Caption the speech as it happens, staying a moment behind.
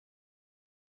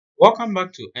Welcome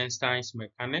back to Einstein's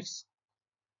Mechanics.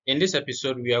 In this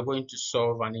episode, we are going to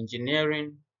solve an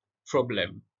engineering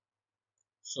problem.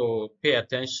 So pay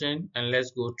attention and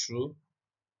let's go through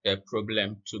the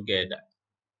problem together.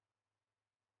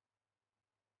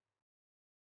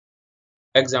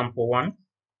 Example 1.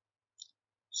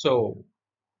 So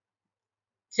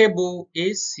cable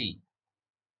AC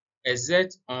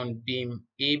exerts on beam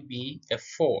AB a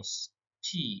force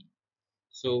P.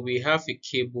 So we have a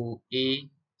cable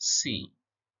AC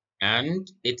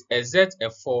and it exerts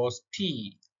a force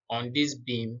P on this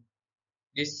beam,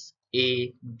 this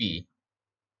AB,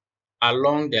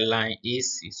 along the line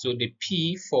AC. So the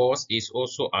P force is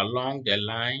also along the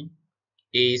line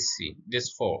AC,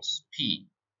 this force P.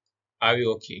 Are we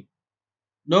okay?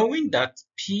 Knowing that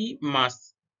P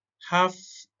must have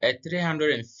a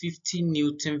 350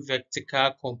 Newton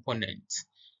vertical component,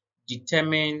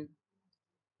 determine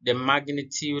the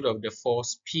magnitude of the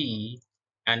force P,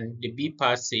 and the B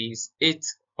part says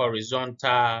its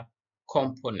horizontal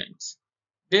component.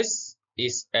 This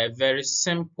is a very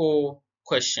simple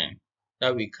question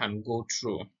that we can go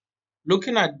through.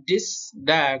 Looking at this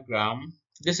diagram,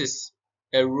 this is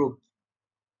a rope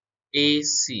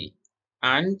AC,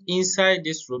 and inside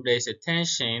this rope there is a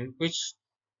tension, which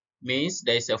means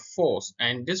there is a force,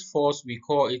 and this force we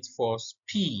call it force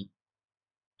P,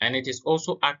 and it is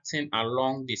also acting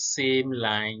along the same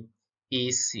line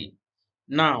AC.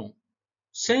 Now,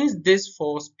 since this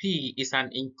force P is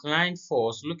an inclined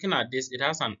force, looking at this, it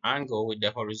has an angle with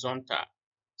the horizontal.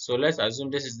 So let's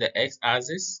assume this is the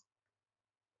x-axis.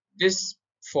 This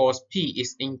force P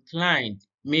is inclined,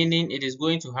 meaning it is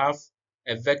going to have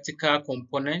a vertical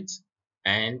component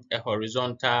and a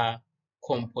horizontal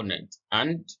component.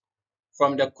 And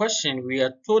from the question, we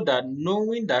are told that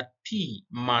knowing that P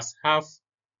must have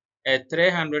a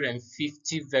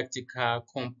 350 vertical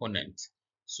component.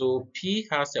 So P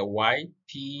has a Y,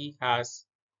 P has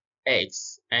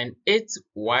X, and its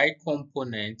Y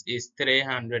component is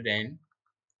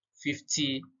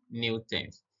 350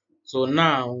 newtons. So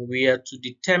now we are to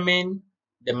determine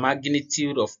the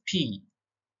magnitude of P.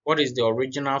 What is the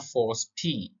original force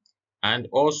P? And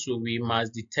also we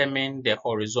must determine the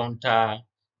horizontal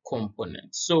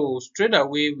component. So straight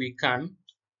away we can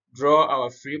draw our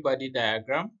free body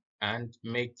diagram and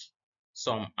make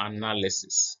some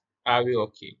analysis. Are we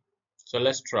okay? So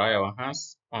let's try our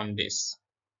hands on this.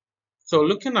 So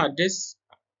looking at this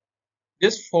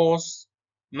force,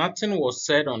 nothing was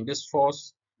said on this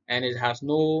force and it has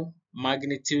no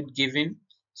magnitude given.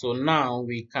 So now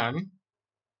we can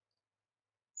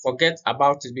forget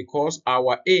about it because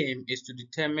our aim is to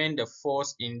determine the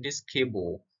force in this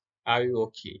cable. Are you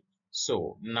okay?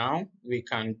 So now we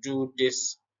can do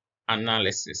this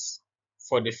analysis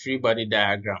for the free body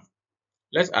diagram.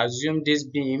 Let's assume this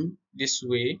beam this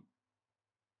way.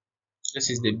 This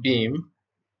is the beam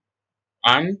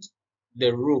and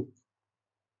the rope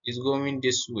is going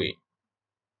this way,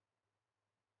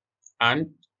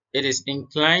 and it is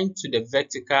inclined to the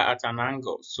vertical at an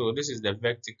angle. So this is the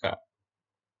vertical.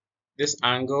 This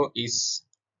angle is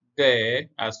there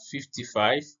as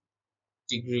 55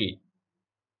 degrees.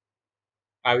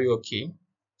 Are we okay?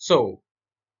 So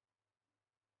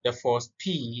the force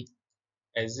P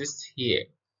exists here,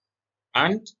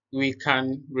 and we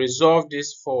can resolve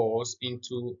this force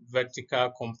into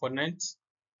vertical component,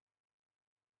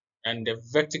 and the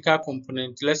vertical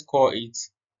component, let's call it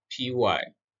Py.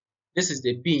 This is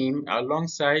the beam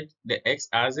alongside the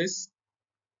x-axis.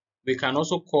 We can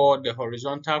also call the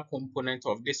horizontal component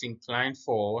of this inclined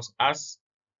force as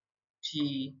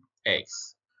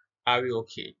Px. Are we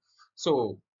okay?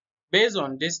 So based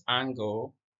on this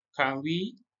angle, can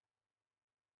we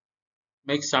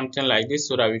make something like this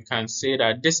so that we can say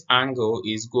that this angle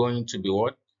is going to be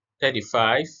what?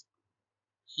 35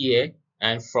 here,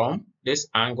 and from this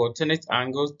angle, alternate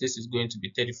angles, this is going to be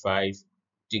 35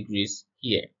 degrees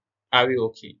here. Are we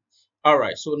okay? All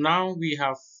right, so now we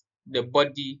have the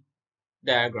body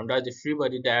diagram, that's the free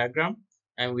body diagram,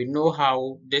 and we know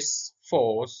how this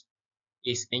force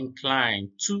is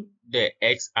inclined to the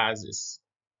x-axis.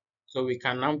 So we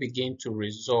can now begin to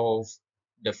resolve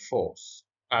the force.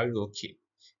 Are you okay?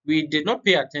 We did not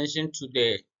pay attention to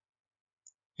the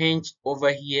hinge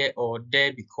over here or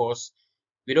there because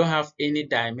we don't have any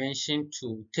dimension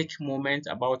to take moment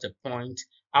about a point.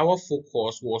 Our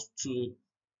focus was to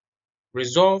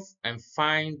resolve and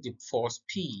find the force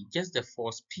P, just the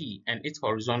force P and its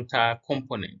horizontal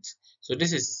component. So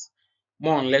this is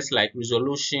more or less like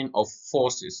resolution of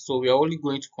forces. So we are only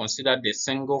going to consider the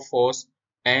single force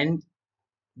and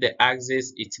the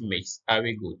axis it makes. Are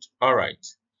we good? All right.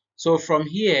 So from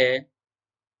here,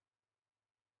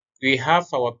 we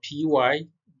have our Py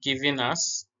giving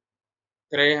us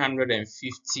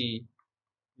 350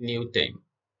 Newton.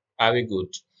 Are we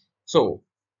good? So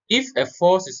if a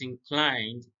force is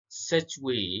inclined such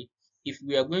way, if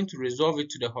we are going to resolve it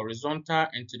to the horizontal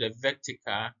and to the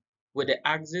vertical, with the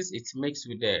axis it makes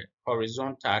with the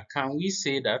horizontal, can we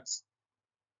say that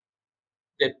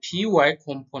the py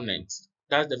component,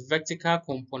 that's the vertical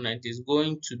component, is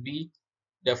going to be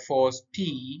the force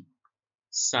P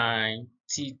sine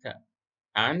theta,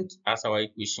 and as our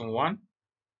equation 1,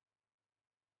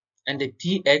 and the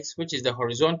px, which is the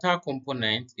horizontal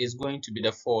component, is going to be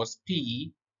the force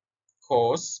P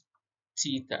cos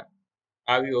theta.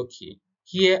 Are we okay?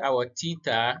 Here our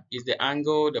theta is the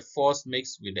angle the force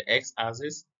makes with the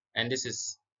x-axis, and this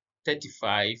is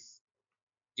 35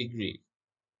 degrees.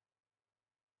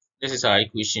 This is our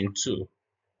equation 2.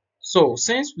 So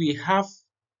since we have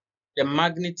the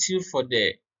magnitude for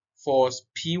the force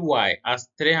Py as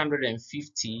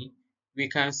 350, we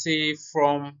can say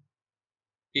from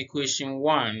equation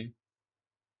 1,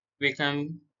 we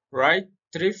can write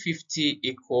 350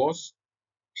 equals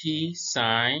P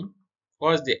sine,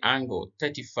 what's the angle?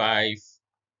 35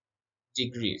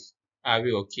 degrees. Are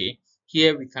we okay?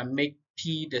 Here we can make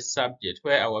P the subject,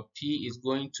 where our P is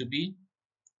going to be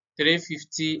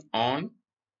 350 on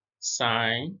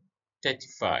sine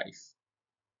 35.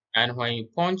 And when you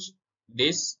punch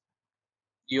this,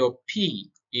 your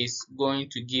P is going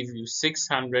to give you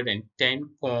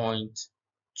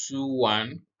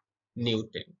 610.21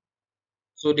 Newton.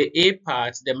 So the A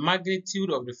part, the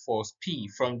magnitude of the force P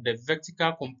from the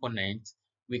vertical component,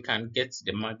 we can get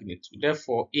the magnitude.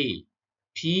 Therefore, A,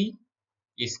 P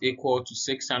is equal to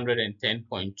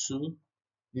 610.2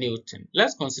 Newton.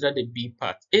 Let's consider the B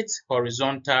part, its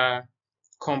horizontal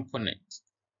component.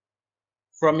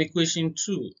 From equation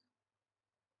 2,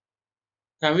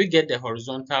 can we get the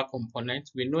horizontal component?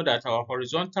 We know that our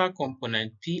horizontal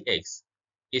component Px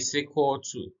is equal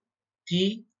to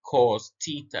P cos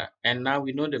theta, and now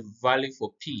we know the value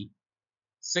for P,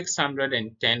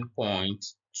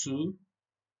 610.2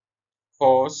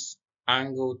 cos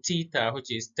angle theta, which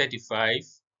is 35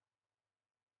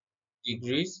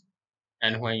 degrees,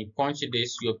 and when you punch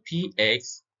this, your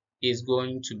Px is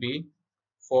going to be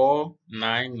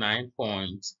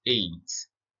 499.8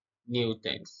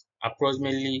 newtons,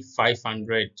 approximately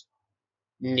 500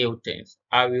 newtons.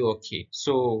 Are we okay?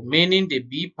 So meaning the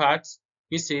B part,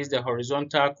 which says the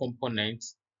horizontal component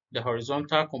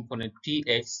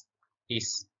Px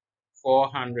is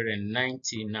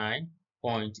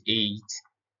 499.8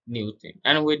 Newton.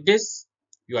 And with this,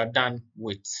 you are done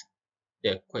with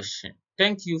the question.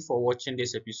 Thank you for watching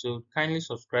this episode. Kindly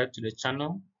subscribe to the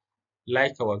channel,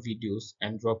 like our videos,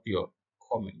 and drop your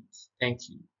comments. Thank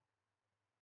you.